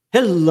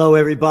Hello,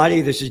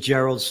 everybody. This is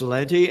Gerald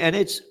Salenti, and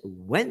it's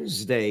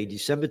Wednesday,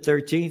 December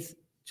 13th,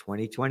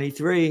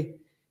 2023.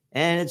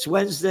 And it's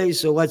Wednesday,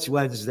 so what's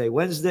Wednesday?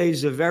 Wednesday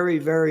is a very,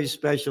 very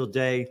special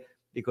day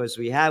because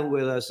we have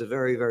with us a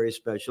very, very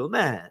special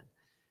man,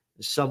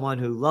 someone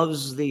who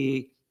loves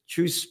the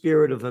true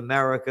spirit of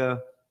America,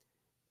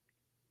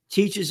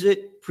 teaches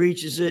it,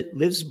 preaches it,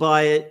 lives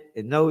by it,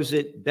 and knows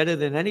it better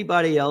than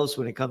anybody else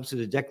when it comes to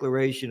the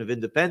Declaration of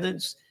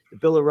Independence, the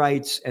Bill of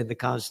Rights, and the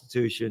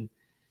Constitution.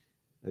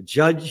 A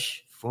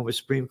judge, former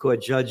Supreme Court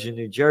judge in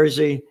New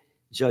Jersey,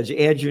 Judge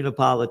Andrew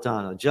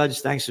Napolitano. Judge,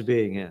 thanks for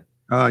being here.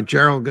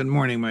 Gerald, good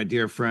morning, my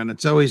dear friend.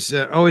 It's always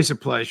a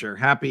pleasure.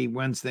 Happy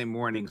Wednesday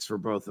mornings for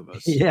both of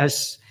us.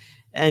 Yes.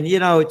 And, you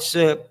know,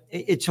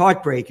 it's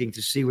heartbreaking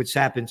to see what's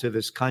happened to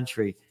this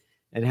country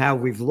and how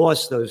we've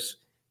lost those,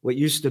 what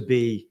used to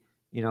be,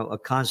 you know, a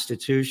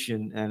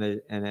constitution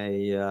and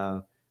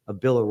a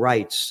Bill of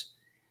Rights.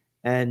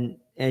 And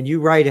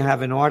you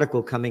have an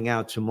article coming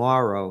out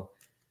tomorrow.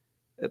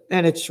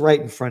 And it's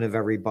right in front of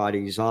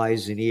everybody's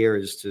eyes and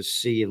ears to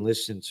see and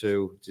listen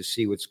to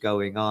see what's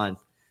going on.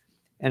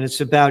 And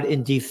it's about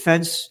in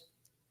defense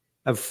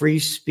of free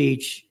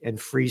speech and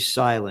free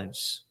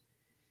silence.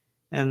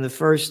 And the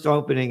first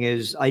opening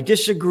is, I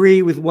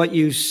disagree with what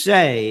you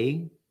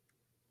say,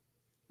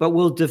 but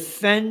will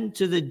defend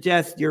to the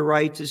death your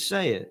right to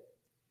say it.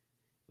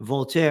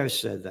 Voltaire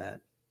said that.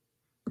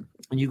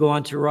 And you go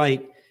on to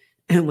write,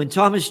 when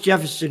Thomas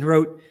Jefferson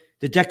wrote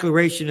the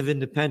Declaration of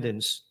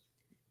Independence,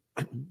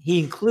 he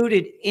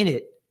included in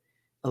it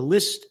a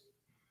list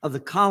of the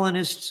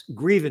colonists'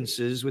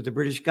 grievances with the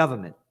British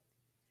government.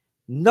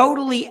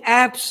 Notably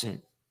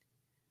absent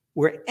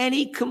were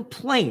any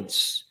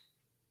complaints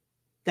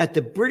that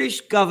the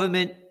British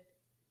government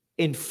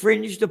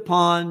infringed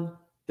upon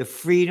the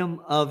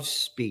freedom of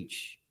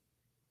speech.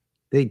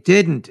 They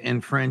didn't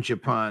infringe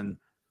upon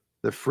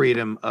the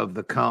freedom of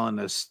the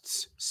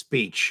colonists'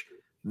 speech.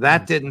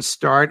 That didn't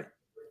start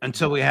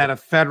until we had a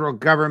federal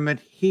government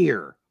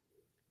here.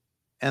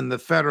 And the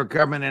federal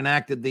government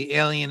enacted the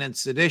Alien and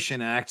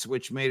Sedition Acts,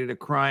 which made it a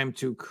crime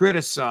to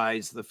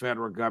criticize the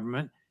federal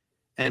government.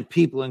 And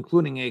people,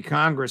 including a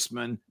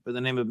congressman by the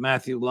name of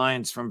Matthew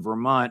Lyons from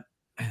Vermont,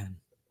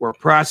 were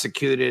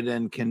prosecuted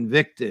and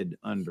convicted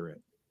under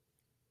it.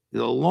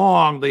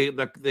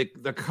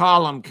 The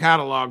column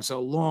catalogs a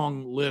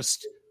long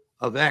list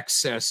of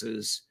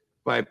excesses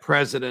by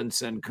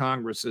presidents and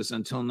congresses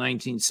until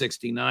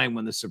 1969,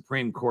 when the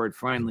Supreme Court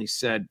finally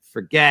said,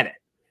 forget it.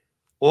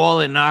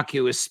 All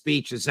innocuous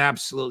speech is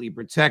absolutely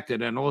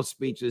protected, and all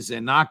speech is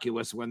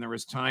innocuous when there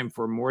is time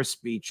for more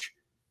speech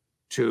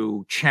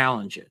to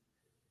challenge it.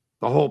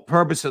 The whole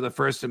purpose of the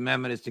First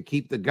Amendment is to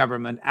keep the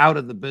government out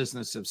of the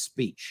business of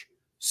speech.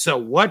 So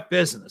what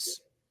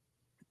business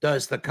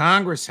does the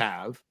Congress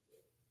have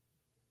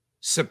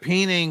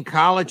subpoenaing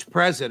college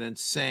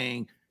presidents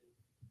saying,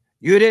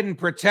 you didn't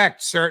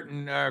protect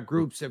certain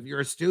groups of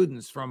your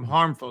students from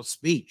harmful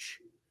speech?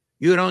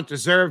 You don't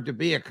deserve to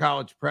be a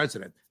college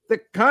president. The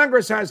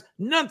Congress has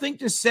nothing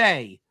to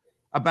say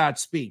about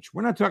speech.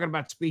 We're not talking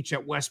about speech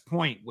at West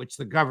Point, which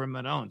the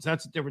government owns.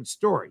 That's a different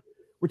story.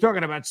 We're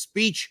talking about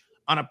speech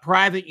on a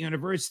private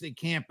university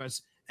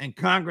campus, and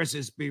Congress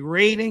is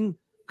berating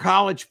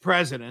college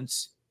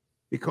presidents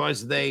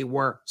because they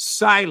were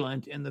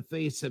silent in the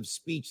face of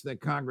speech that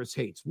Congress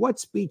hates. What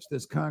speech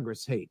does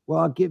Congress hate?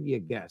 Well, I'll give you a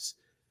guess.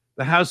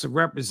 The House of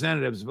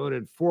Representatives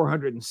voted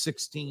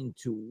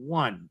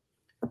 416-1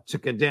 to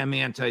condemn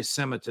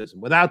anti-Semitism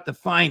without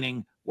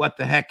defining what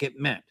the heck it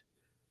meant.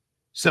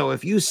 So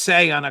if you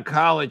say on a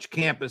college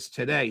campus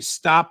today,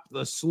 stop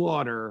the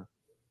slaughter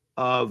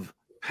of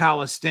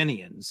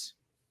Palestinians,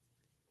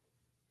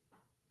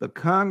 the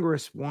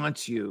Congress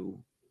wants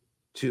you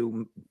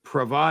to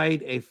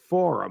provide a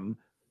forum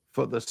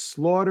for the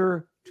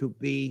slaughter to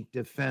be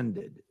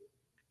defended.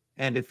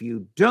 And if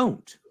you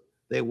don't,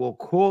 they will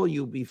call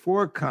you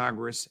before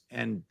Congress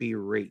and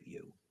berate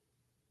you.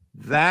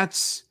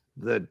 That's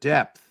the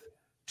depth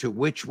to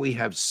which we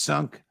have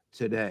sunk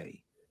today.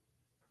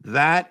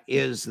 That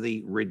is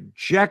the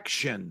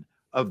rejection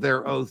of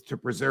their oath to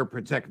preserve,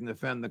 protect, and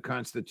defend the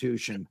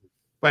Constitution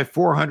by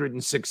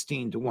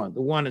 416-1.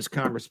 The one is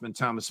Congressman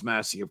Thomas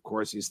Massie, of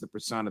course. He's the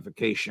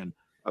personification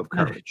of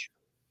courage.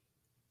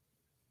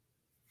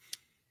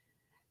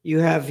 You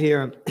have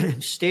here,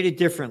 stated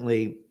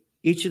differently,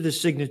 each of the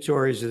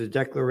signatories of the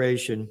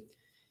Declaration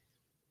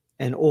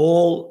and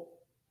all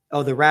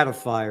of the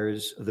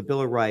ratifiers of the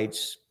Bill of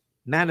Rights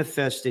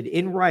manifested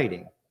in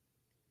writing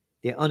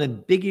their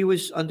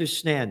unambiguous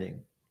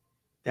understanding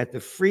that the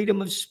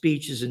freedom of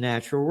speech is a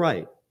natural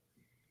right,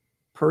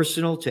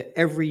 personal to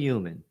every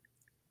human.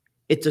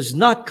 It does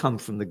not come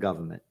from the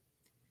government.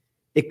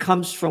 It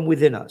comes from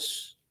within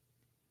us.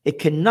 It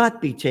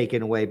cannot be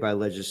taken away by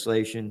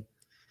legislation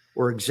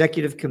or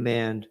executive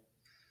command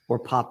or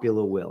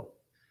popular will.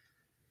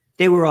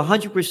 They were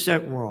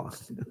 100% wrong.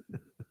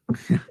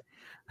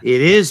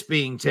 It is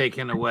being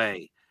taken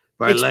away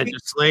by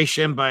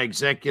legislation, by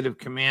executive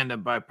command,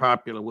 and by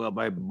popular will,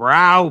 by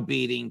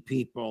browbeating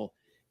people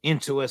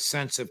into a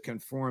sense of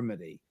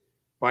conformity.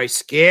 by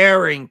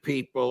scaring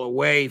people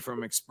away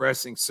from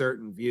expressing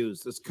certain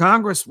views. This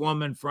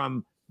congresswoman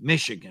from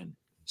Michigan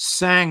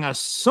sang a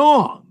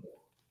song,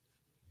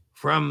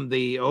 "From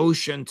the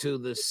ocean to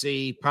the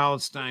sea,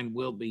 Palestine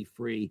will be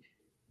free,"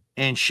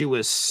 and she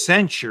was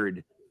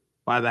censured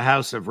by the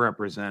House of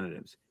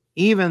Representatives.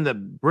 Even the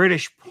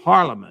British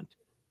Parliament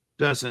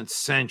doesn't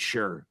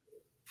censure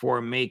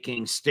for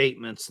making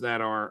statements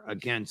that are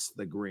against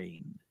the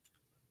green.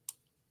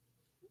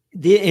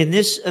 In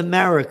this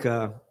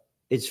America,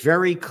 it's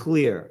very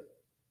clear.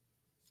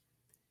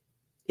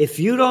 If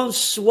you don't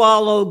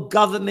swallow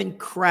government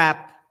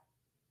crap,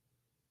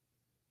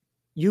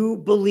 you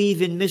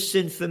believe in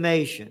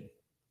misinformation.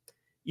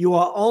 You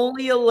are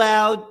only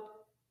allowed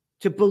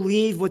to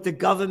believe what the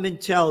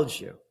government tells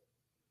you.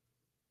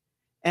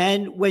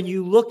 And when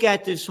you look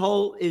at this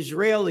whole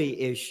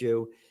Israeli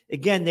issue,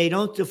 again, they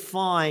don't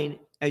define,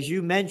 as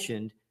you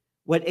mentioned,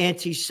 what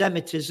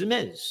anti-Semitism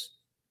is.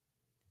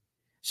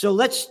 So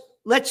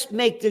let's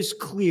make this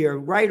clear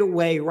right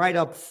away, right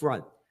up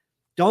front.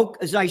 Don't,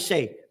 as I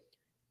say,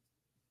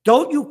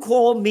 don't you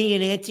call me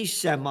an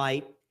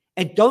anti-Semite,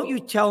 and don't you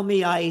tell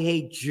me I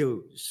hate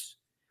Jews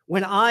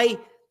when I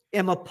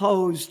am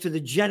opposed to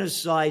the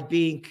genocide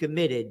being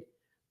committed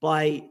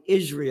by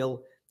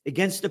Israel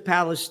against the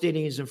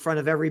Palestinians in front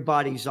of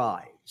everybody's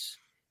eyes.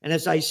 And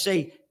as I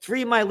say,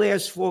 3 of my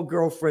last 4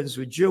 girlfriends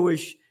were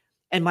Jewish,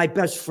 and my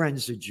best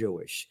friends are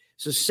Jewish.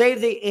 So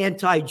save the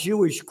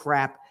anti-Jewish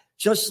crap.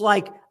 Just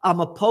like I'm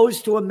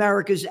opposed to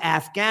America's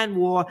Afghan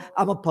war,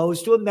 I'm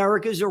opposed to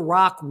America's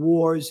Iraq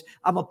wars,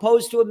 I'm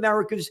opposed to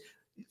America's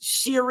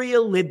Syria,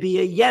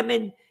 Libya,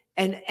 Yemen,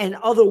 and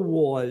other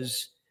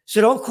wars.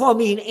 So don't call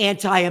me an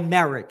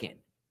anti-American.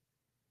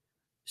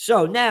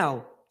 So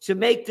now, to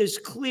make this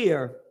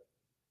clear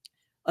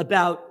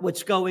about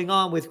what's going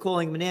on with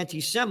calling him an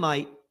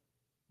anti-Semite,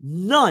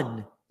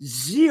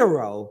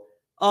 zero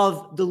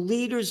of the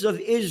leaders of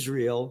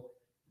Israel,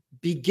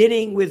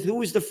 beginning with who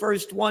was the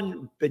first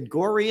one, Ben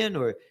Gurion,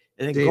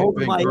 and then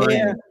Golda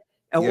Meir,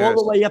 and all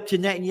the way up to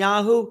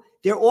Netanyahu.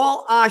 They're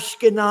all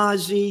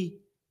Ashkenazi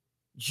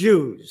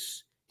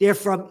Jews. They're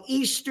from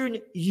Eastern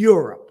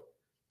Europe.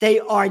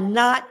 They are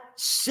not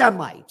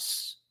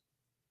Semites.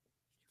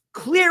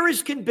 Clear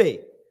as can be.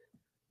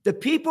 The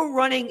people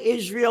running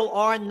Israel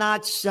are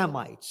not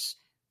Semites.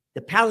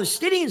 The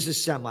Palestinians are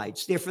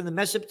Semites. They're from the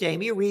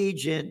Mesopotamia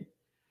region.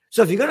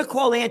 So if you're going to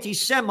call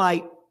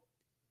anti-Semite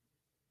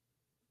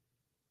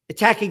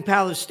attacking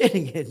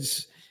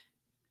Palestinians,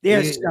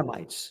 they're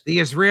Semites. The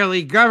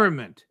Israeli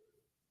government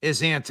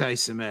is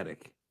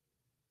anti-Semitic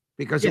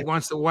because it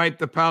wants to wipe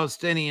the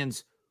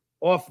Palestinians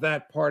off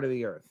that part of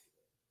the earth.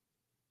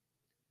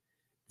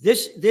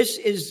 This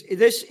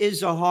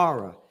is a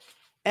horror.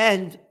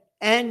 And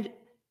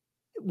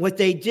what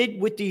they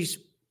did with these,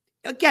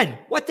 again,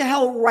 what the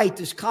hell right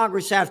does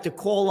Congress have to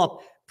call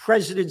up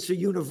presidents of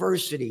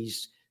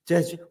universities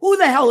to, who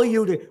the hell are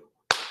you to,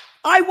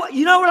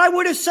 you know what I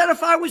would have said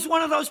if I was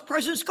one of those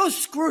presidents? Go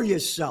screw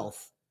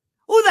yourself.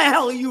 Who the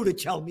hell are you to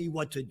tell me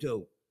what to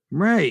do?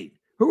 Right.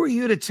 Who are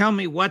you to tell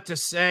me what to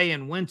say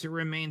and when to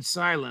remain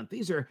silent?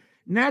 These are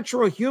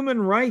natural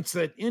human rights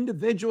that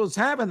individuals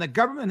have, and the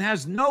government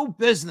has no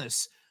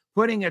business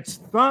putting its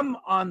thumb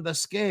on the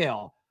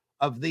scale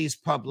of these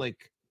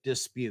public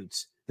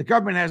disputes. The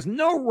government has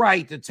no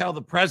right to tell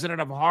the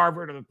president of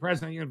Harvard or the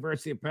president of the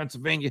University of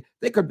Pennsylvania.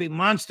 They could be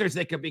monsters.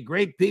 They could be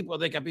great people.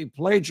 They could be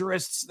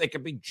plagiarists. They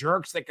could be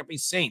jerks. They could be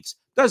saints.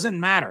 Doesn't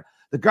matter.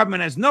 The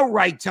government has no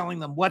right telling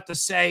them what to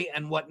say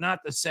and what not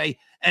to say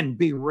and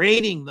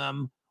berating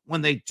them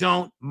when they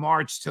don't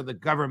march to the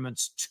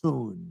government's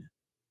tune.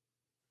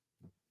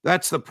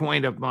 That's the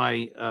point of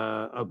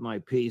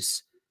my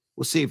piece.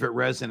 We'll see if it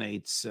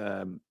resonates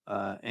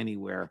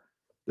anywhere.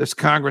 This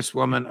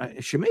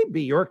congresswoman, she may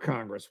be your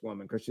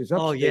congresswoman because she's up.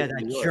 Oh, yeah,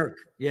 that jerk.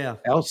 Yeah.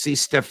 Elsie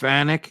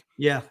Stefanik.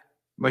 Yeah.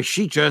 But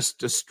she just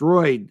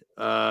destroyed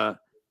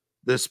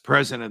this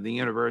president of the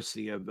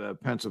University of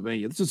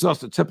Pennsylvania. This is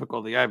also typical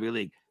of the Ivy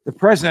League. The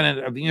president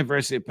of the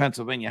University of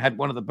Pennsylvania had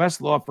one of the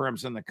best law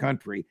firms in the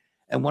country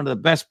and one of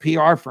the best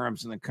PR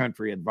firms in the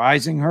country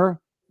advising her.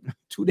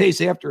 2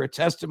 days after her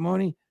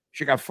testimony,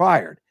 she got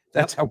fired.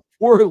 That's how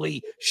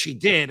poorly she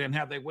did and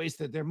how they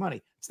wasted their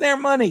money. It's their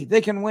money.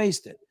 They can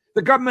waste it.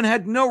 The government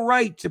had no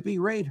right to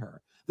berate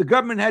her. The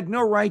government had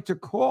no right to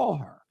call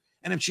her.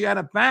 And if she had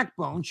a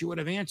backbone, she would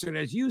have answered,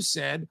 as you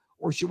said,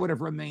 or she would have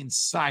remained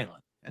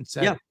silent and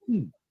said,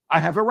 I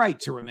have a right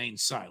to remain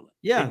silent.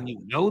 Yeah. And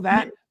you know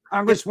that,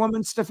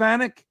 Congresswoman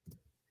Stefanik?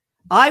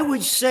 I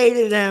would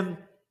say to them,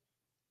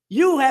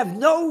 you have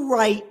no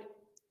right.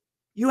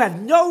 You have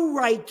no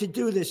right to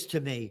do this to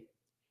me.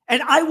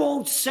 And I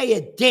won't say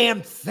a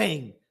damn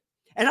thing.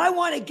 And I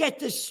want to get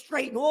this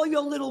straight in all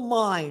your little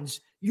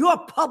minds. You're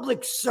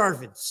public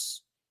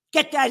servants.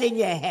 Get that in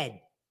your head.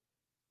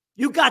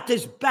 You got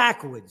this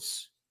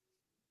backwards.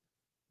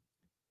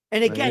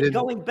 And again,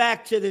 going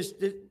back to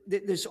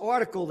this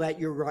article that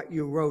you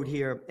wrote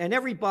here, and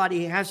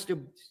everybody has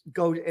to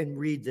go and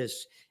read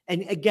this.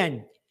 And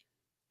again,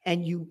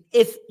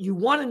 if you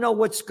want to know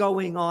what's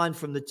going on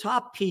from the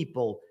top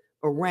people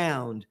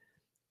around,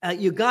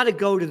 you got to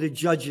go to the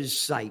judge's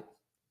site.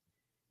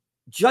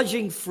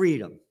 Judging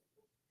Freedom.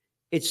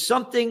 It's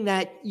something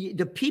that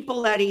the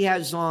people that he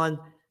has on,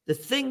 the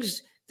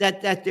things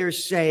that they're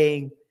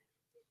saying,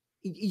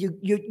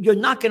 you're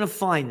not going to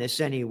find this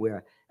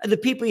anywhere. And the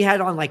people he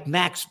had on, like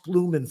Max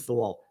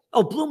Blumenthal.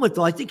 Oh,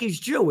 Blumenthal, I think he's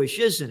Jewish,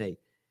 isn't he?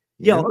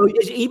 Yeah. You know,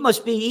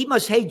 he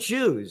must hate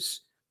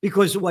Jews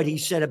because of what he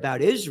said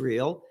about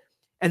Israel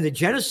and the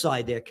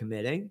genocide they're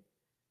committing.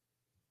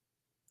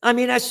 I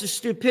mean, that's the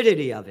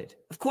stupidity of it.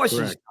 Of course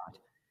Correct. He's not.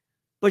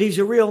 But he's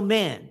a real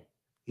man.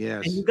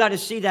 Yes. And you got to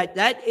see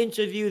that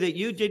interview that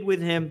you did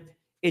with him,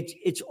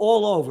 it's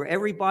all over.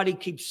 Everybody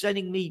keeps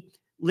sending me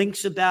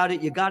links about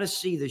it. You got to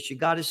see this. You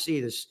got to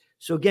see this.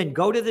 So again,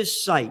 go to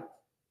this site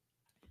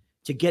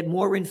to get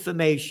more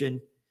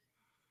information.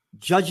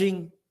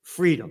 Judging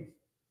Freedom.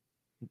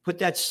 Put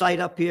that site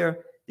up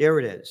here. There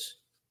it is.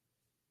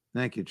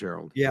 Thank you,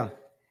 Gerald. Yeah.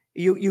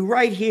 You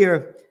right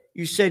here,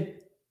 you said,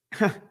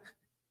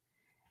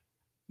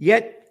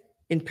 yet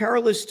in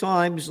perilous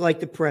times like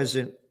the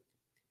present,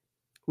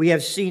 we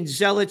have seen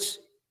zealots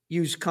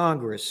use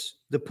Congress,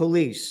 the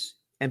police,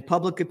 and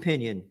public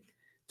opinion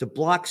to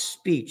block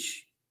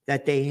speech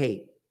that they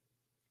hate.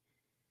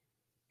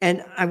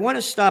 And I want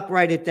to stop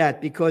right at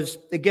that because,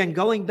 again,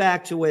 going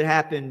back to what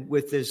happened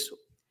with this,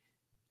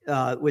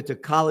 with the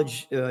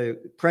college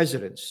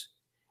presidents,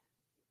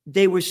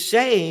 they were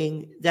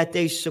saying that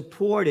they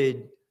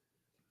supported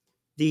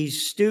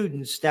these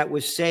students that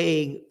was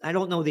saying, I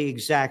don't know the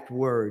exact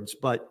words,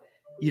 but,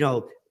 you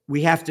know,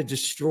 we have to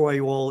destroy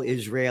all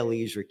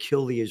Israelis or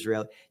kill the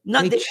Israelis.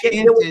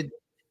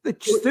 The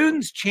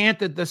students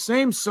chanted the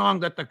same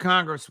song that the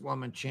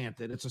Congresswoman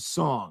chanted. It's a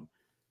song.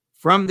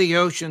 From the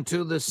ocean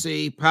to the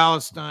sea,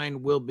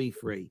 Palestine will be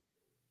free.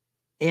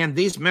 And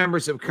these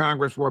members of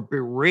Congress were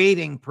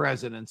berating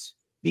presidents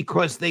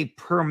because they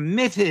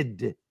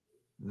permitted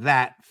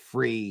that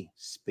free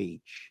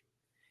speech,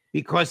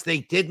 because they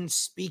didn't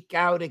speak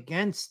out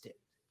against it.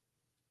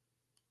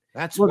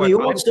 That's well, they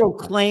also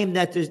claim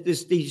that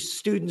these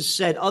students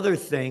said other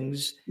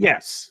things.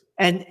 Yes.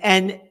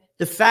 And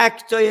the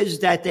fact is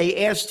that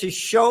they asked to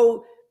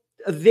show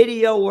a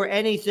video or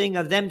anything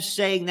of them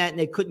saying that, and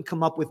they couldn't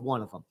come up with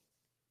one of them.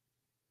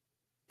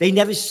 They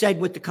never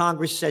said what the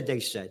Congress said they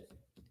said.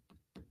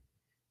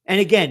 And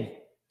again,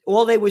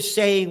 all they were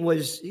saying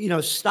was, you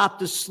know, stop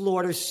the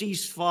slaughter,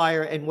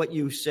 ceasefire, and what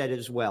you said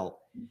as well.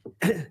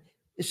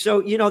 So,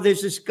 you know,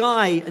 there's this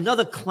guy,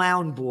 another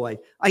clown boy.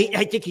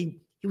 I think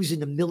he was in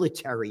the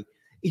military,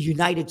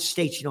 United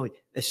States, you know,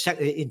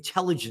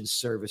 intelligence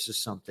service or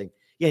something.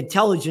 Yeah,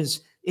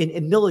 intelligence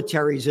in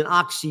military is an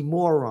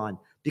oxymoron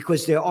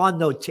because there are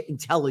no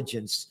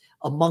intelligence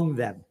among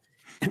them.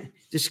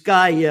 This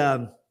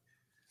guy,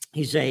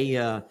 he's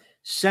a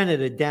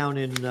senator down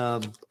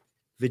in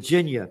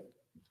Virginia.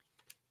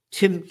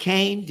 Tim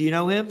Kaine, do you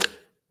know him?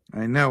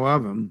 I know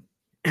of him.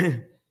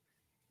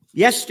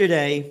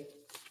 Yesterday,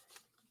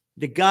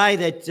 the guy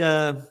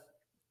that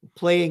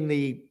playing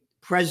the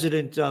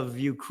president of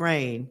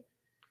Ukraine,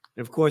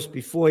 and of course,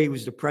 before he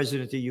was the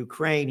president of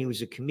Ukraine, he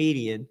was a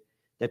comedian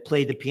that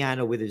played the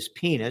piano with his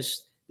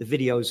penis. The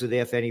videos are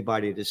there for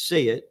anybody to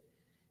see it.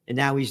 And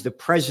now he's the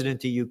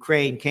president of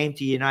Ukraine, came to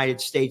the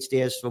United States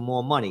to ask for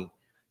more money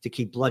to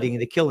keep blooding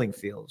the killing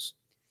fields.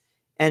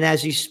 And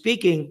as he's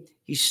speaking,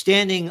 he's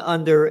standing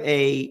under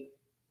a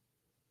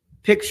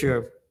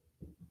picture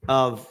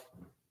of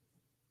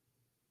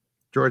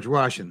George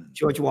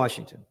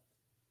Washington.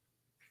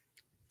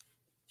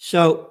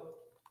 So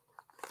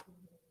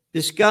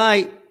this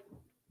guy,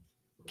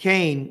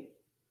 Kaine,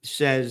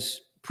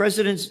 says,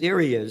 presidents, there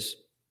he is.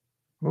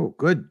 Oh,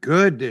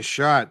 good this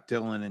shot,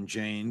 Dylan and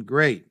Jane.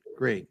 Great.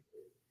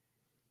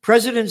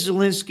 President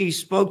Zelensky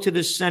spoke to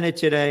the Senate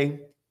today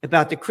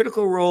about the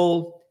critical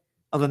role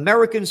of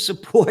American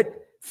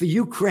support for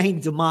Ukraine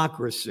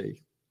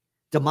democracy.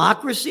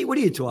 Democracy? What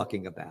are you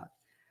talking about?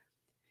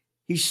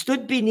 He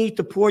stood beneath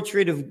the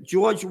portrait of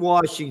George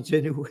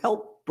Washington, who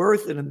helped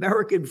birth an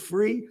American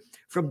free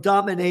from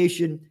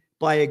domination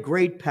by a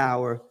great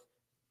power.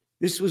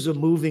 This was a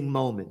moving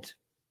moment.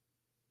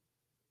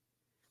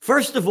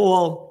 First of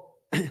all,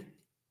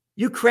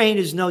 Ukraine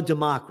is no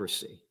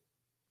democracy.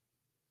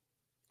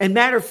 And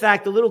matter of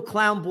fact, the little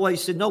clown boy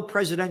said, no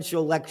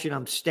presidential election,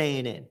 I'm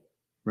staying in.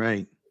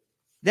 Right.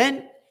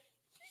 Then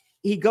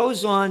he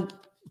goes on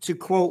to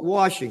quote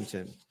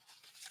Washington.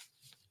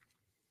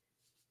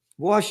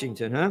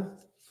 Washington, huh?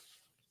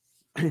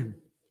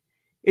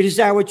 It is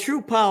our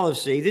true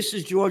policy, this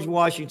is George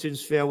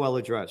Washington's farewell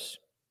address,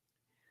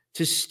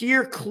 to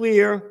steer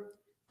clear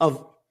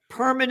of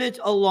permanent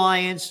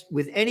alliance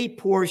with any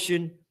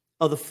portion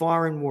of the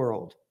foreign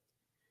world,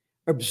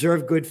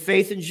 observe good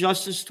faith and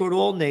justice toward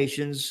all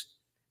nations,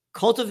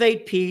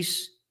 cultivate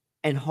peace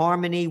and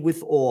harmony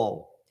with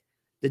all.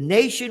 The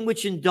nation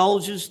which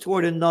indulges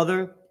toward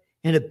another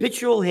in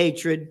habitual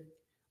hatred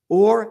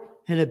or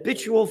an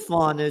habitual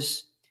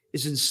fondness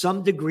is in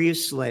some degree a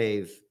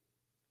slave.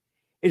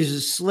 It is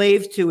a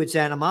slave to its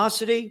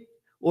animosity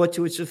or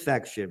to its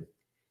affection,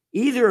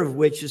 either of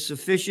which is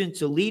sufficient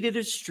to lead it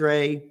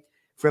astray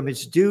from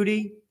its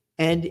duty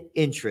and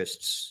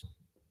interests.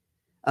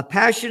 A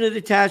passionate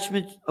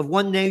attachment of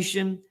one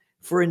nation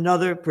for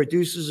another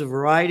produces a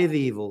variety of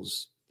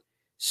evils.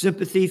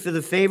 Sympathy for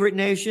the favorite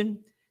nation,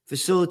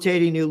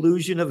 facilitating the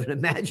illusion of an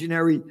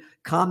imaginary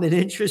common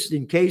interest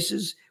in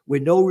cases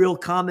where no real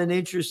common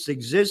interest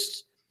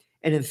exists,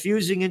 and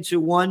infusing into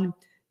one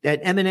that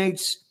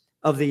emanates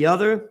of the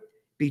other,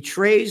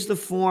 betrays the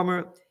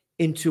former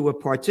into a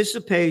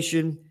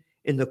participation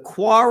in the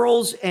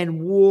quarrels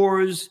and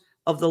wars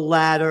of the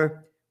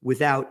latter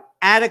without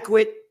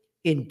adequate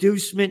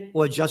inducement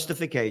or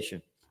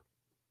justification.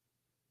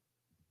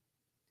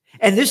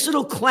 And this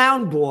little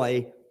clown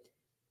boy,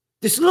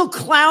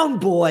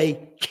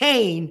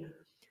 Kane,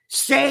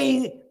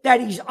 saying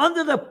that he's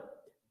under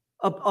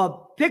a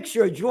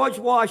picture of George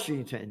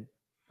Washington,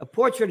 a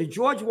portrait of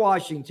George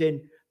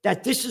Washington,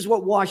 that this is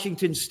what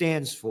Washington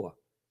stands for.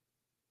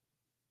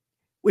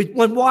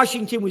 When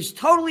Washington was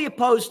totally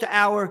opposed to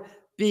our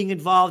being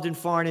involved in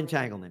foreign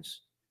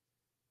entanglements.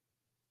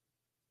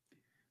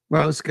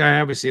 Well, this guy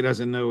obviously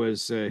doesn't know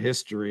his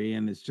history,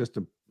 and it's just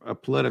a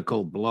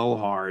political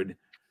blowhard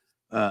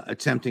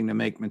attempting to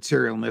make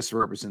material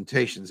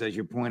misrepresentations. As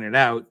you pointed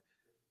out,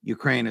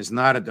 Ukraine is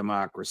not a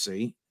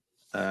democracy.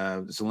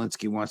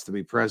 Zelensky wants to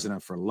be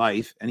president for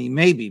life, and he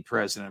may be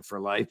president for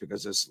life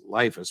because his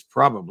life is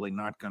probably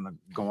not going to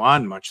go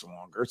on much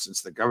longer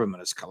since the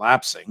government is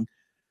collapsing.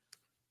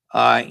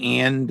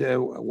 And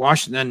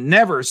Washington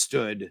never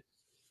stood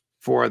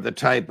for the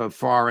type of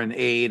foreign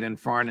aid and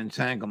foreign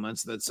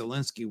entanglements that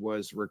Zelensky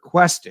was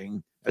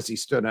requesting as he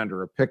stood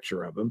under a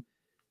picture of him.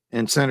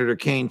 And Senator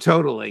Kane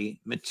totally,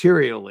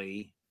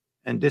 materially,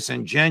 and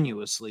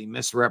disingenuously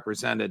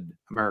misrepresented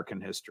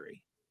American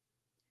history.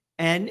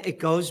 And it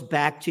goes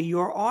back to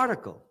your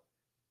article.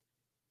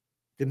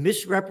 The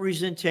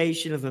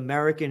misrepresentation of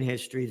American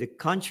history, the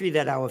country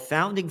that our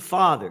founding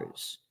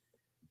fathers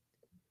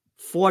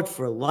fought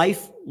for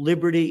life,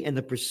 liberty, and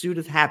the pursuit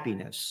of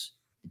happiness,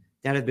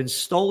 that have been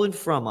stolen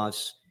from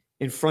us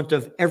in front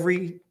of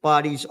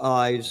everybody's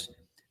eyes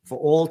for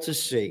all to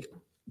see.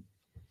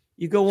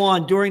 You go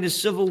on, during the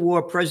Civil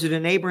War,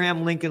 President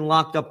Abraham Lincoln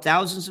locked up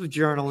thousands of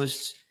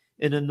journalists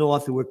in the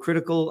North who were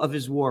critical of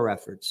his war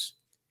efforts.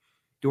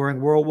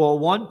 During World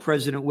War I,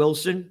 President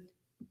Wilson,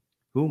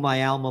 who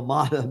my alma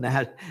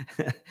mater,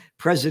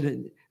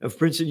 president of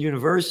Princeton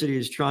University,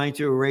 is trying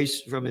to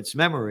erase from its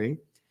memory,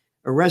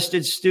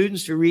 arrested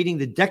students for reading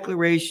the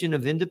Declaration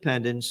of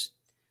Independence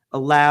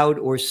aloud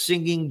or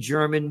singing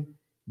German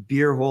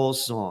beer hall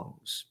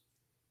songs.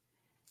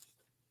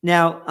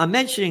 Now, I'm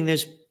mentioning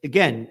this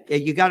again,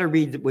 you got to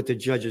read what the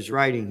judge is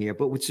writing here,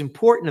 but what's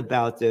important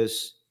about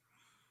this,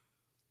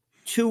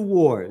 2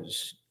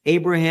 wars,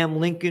 Abraham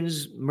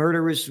Lincoln's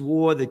murderous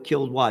war that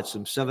killed what,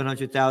 some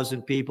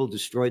 700,000 people,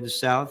 destroyed the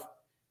South?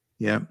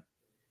 Yeah.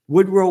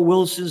 Woodrow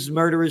Wilson's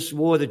murderous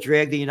war that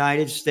dragged the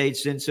United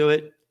States into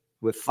it.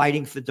 We're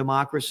fighting for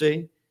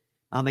democracy.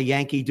 I'm a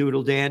Yankee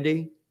Doodle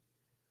dandy.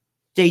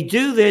 They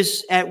do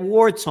this at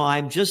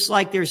wartime, just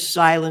like they're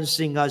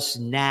silencing us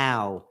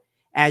now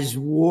as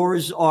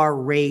wars are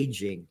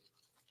raging.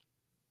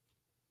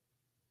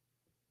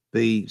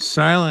 The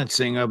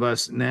silencing of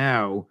us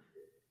now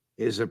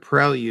is a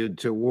prelude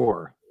to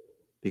war,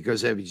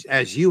 because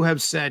as you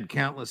have said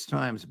countless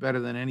times,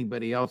 better than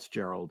anybody else,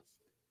 Gerald,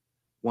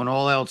 when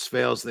all else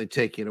fails, they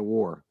take you to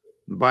war.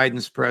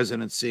 Biden's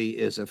presidency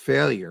is a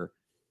failure,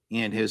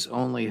 and his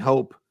only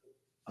hope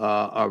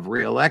of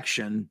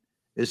reelection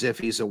is if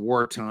he's a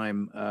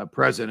wartime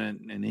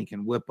president and he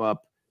can whip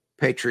up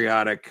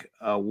patriotic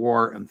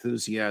war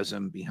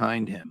enthusiasm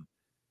behind him.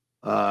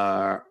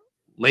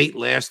 Late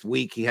last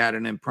week, he had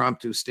an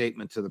impromptu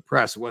statement to the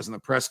press. It wasn't a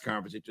press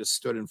conference. He just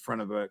stood in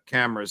front of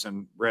cameras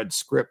and read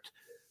script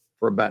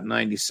for about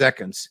 90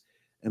 seconds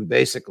and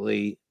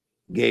basically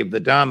gave the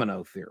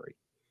domino theory.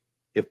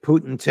 If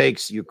Putin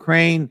takes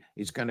Ukraine,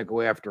 he's going to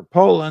go after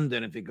Poland.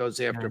 And if he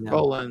goes after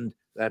Poland,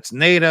 that's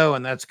NATO,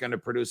 and that's going to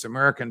produce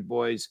American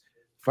boys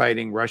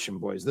fighting Russian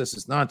boys. This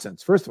is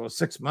nonsense. First of all,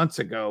 6 months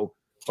ago,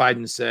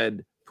 Biden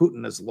said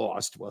Putin has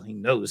lost. Well, he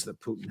knows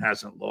that Putin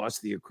hasn't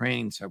lost. The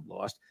Ukrainians have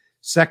lost.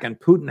 Second,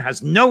 Putin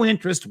has no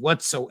interest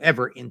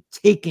whatsoever in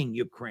taking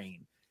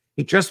Ukraine.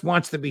 He just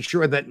wants to be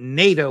sure that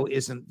NATO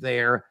isn't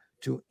there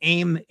to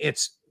aim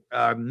its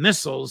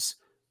missiles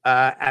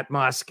at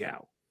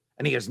Moscow.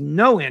 And he has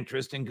no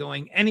interest in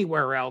going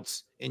anywhere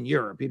else in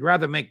Europe. He'd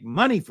rather make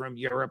money from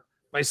Europe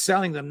by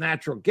selling them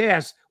natural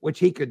gas, which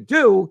he could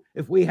do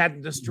if we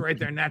hadn't destroyed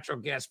their natural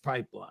gas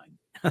pipeline.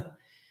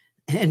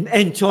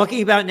 And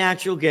talking about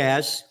natural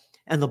gas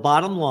and the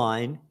bottom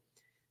line,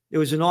 there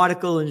was an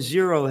article in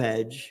Zero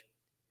Hedge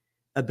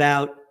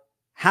about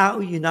how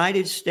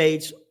United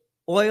States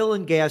oil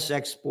and gas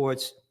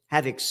exports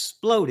have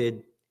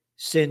exploded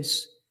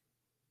since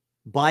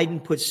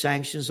Biden put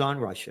sanctions on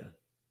Russia.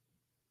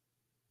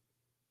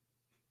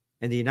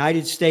 And the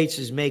United States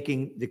is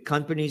the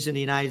companies in the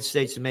United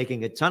States are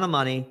making a ton of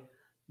money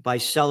by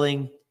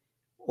selling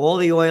all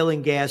the oil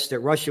and gas that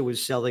Russia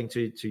was selling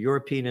to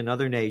European and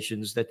other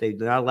nations that they're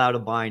not allowed to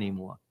buy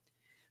anymore.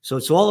 So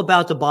it's all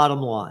about the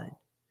bottom line.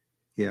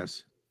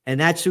 Yes. And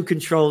that's who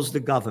controls the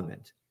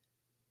government.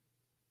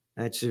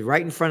 That's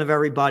right in front of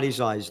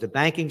everybody's eyes. The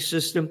banking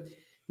system,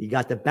 you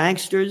got the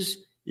banksters,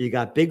 you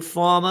got big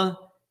pharma,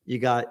 you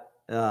got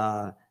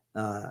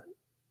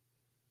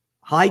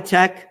high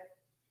tech.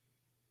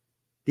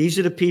 These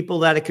are the people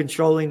that are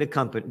controlling the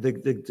company,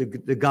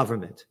 the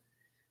government,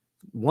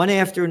 one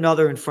after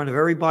another in front of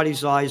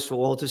everybody's eyes for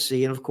all to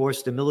see. And of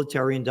course, the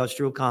military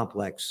industrial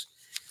complex.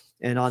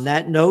 And on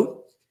that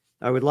note,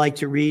 I would like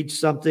to read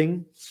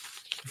something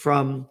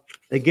from,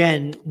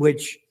 again,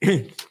 which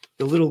the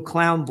little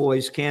clown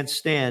boys can't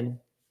stand.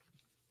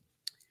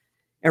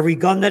 Every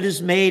gun that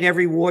is made,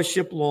 every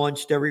warship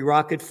launched, every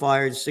rocket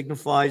fired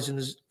signifies in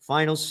the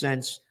final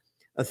sense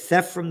a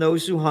theft from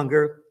those who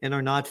hunger and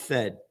are not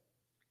fed,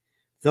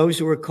 those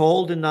who are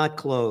cold and not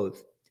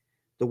clothed.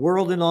 The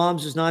world in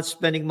arms is not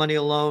spending money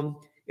alone.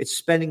 It's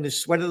spending the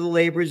sweat of the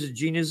labors of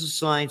geniuses, of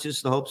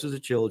scientists, the hopes of the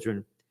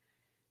children.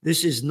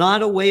 This is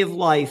not a way of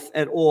life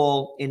at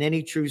all in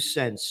any true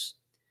sense.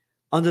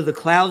 Under the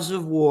clouds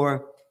of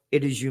war,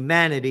 it is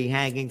humanity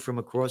hanging from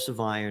a cross of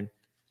iron,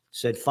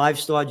 said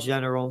five-star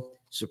general,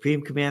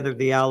 Supreme Commander of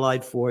the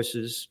Allied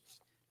Forces,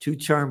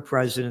 two-term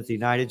President of the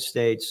United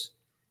States,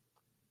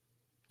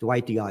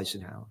 Dwight D.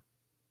 Eisenhower.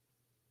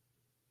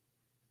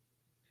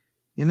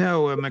 You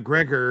know,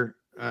 McGregor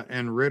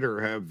and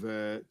Ritter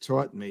have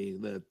taught me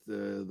that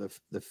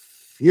the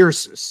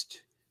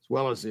fiercest, as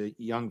well as a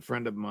young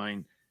friend of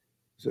mine,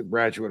 who's a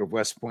graduate of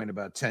West Point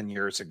about 10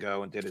 years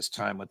ago and did his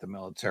time with the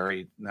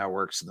military, now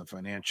works in the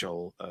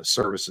financial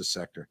services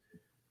sector.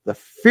 The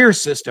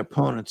fiercest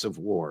opponents of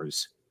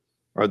wars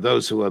are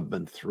those who have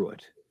been through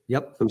it.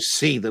 Yep. Who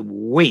see the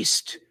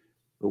waste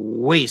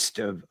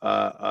of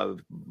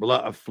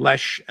blood, of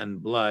flesh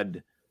and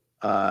blood,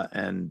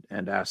 and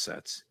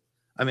assets.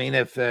 I mean,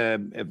 if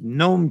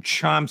Noam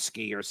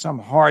Chomsky or some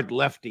hard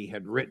lefty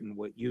had written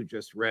what you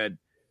just read,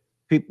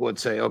 people would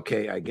say,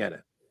 okay, I get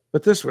it.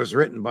 But this was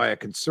written by a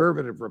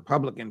conservative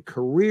Republican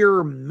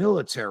career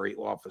military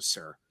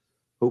officer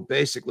who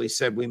basically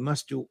said we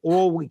must do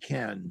all we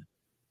can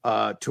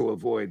to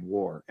avoid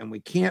war. And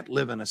we can't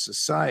live in a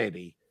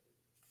society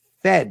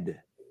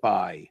fed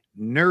by,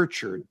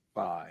 nurtured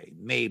by,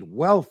 made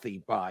wealthy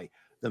by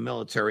the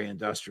military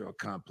industrial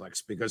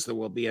complex, because there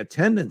will be a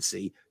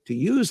tendency to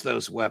use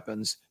those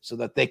weapons so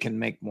that they can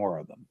make more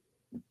of them.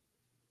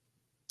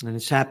 And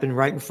it's happened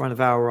right in front of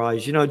our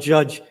eyes. You know,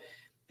 Judge,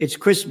 it's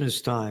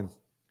Christmas time.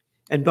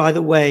 And by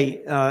the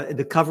way,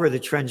 the cover of the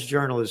Trends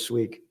Journal this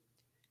week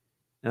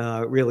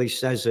really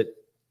says it.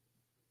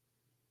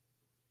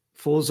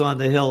 Fools on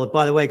the Hill.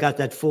 By the way, I got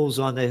that Fools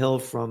on the Hill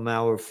from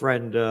our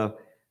friend Phil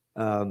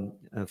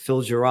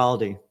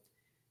Giraldi,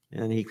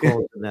 and he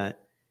called him that.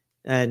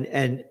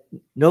 And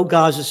no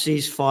Gaza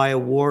ceasefire,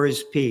 war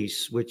is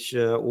peace, which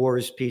war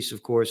is peace,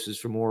 of course, is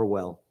from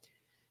Orwell.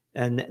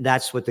 And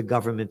that's what the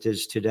government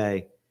is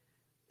today.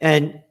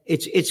 And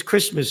it's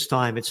Christmas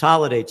time. It's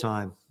holiday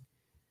time.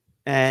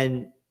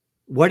 And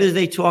what do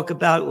they talk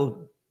about?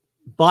 Well,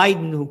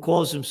 Biden, who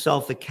calls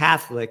himself a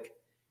Catholic,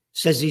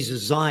 says he's a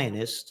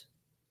Zionist.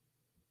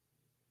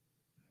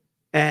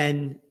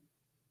 And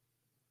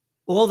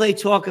all they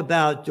talk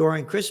about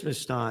during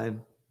Christmas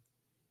time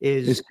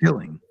is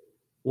killing.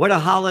 What a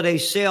holiday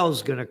sale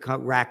is going to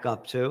rack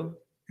up to.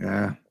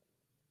 Yeah.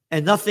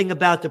 And nothing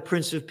about the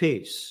Prince of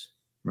Peace.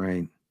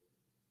 Right.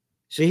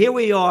 So here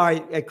we are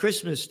at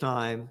Christmas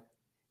time,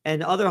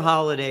 and other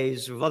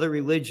holidays of other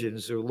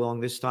religions are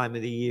along this time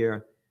of the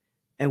year.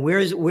 And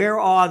where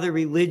are the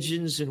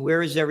religions, and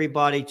where is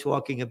everybody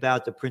talking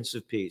about the Prince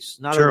of Peace?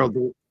 Gerald,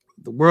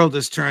 the world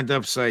is turned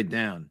upside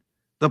down.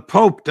 The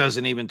Pope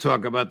doesn't even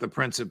talk about the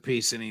Prince of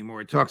Peace anymore.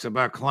 He talks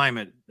about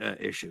climate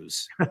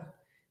issues.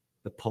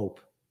 The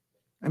Pope.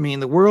 I mean,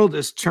 the world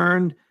is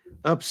turned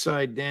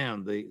upside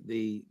down.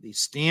 The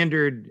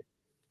standard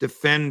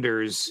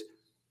defenders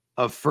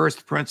of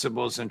first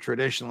principles and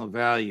traditional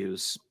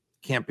values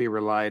can't be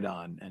relied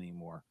on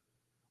anymore,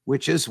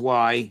 which is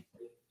why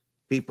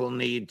people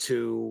need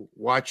to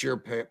watch your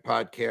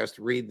podcast,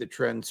 read the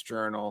Trends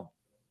Journal,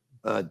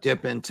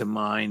 dip into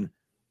mine,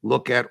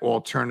 look at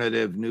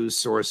alternative news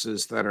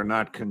sources that are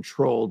not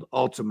controlled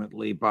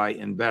ultimately by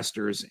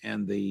investors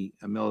and the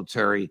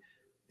military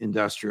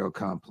industrial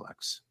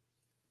complex.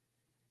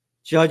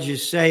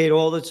 Judges say it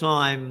all the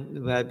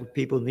time that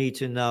people need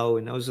to know,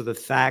 and those are the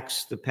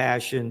facts, the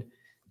passion,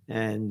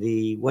 and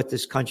what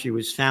this country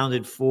was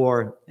founded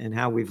for, and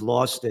how we've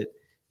lost it,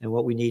 and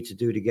what we need to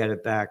do to get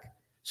it back.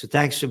 So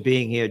thanks for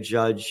being here,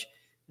 Judge,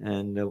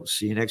 and we'll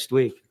see you next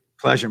week.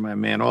 Pleasure, my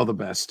man. All the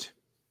best.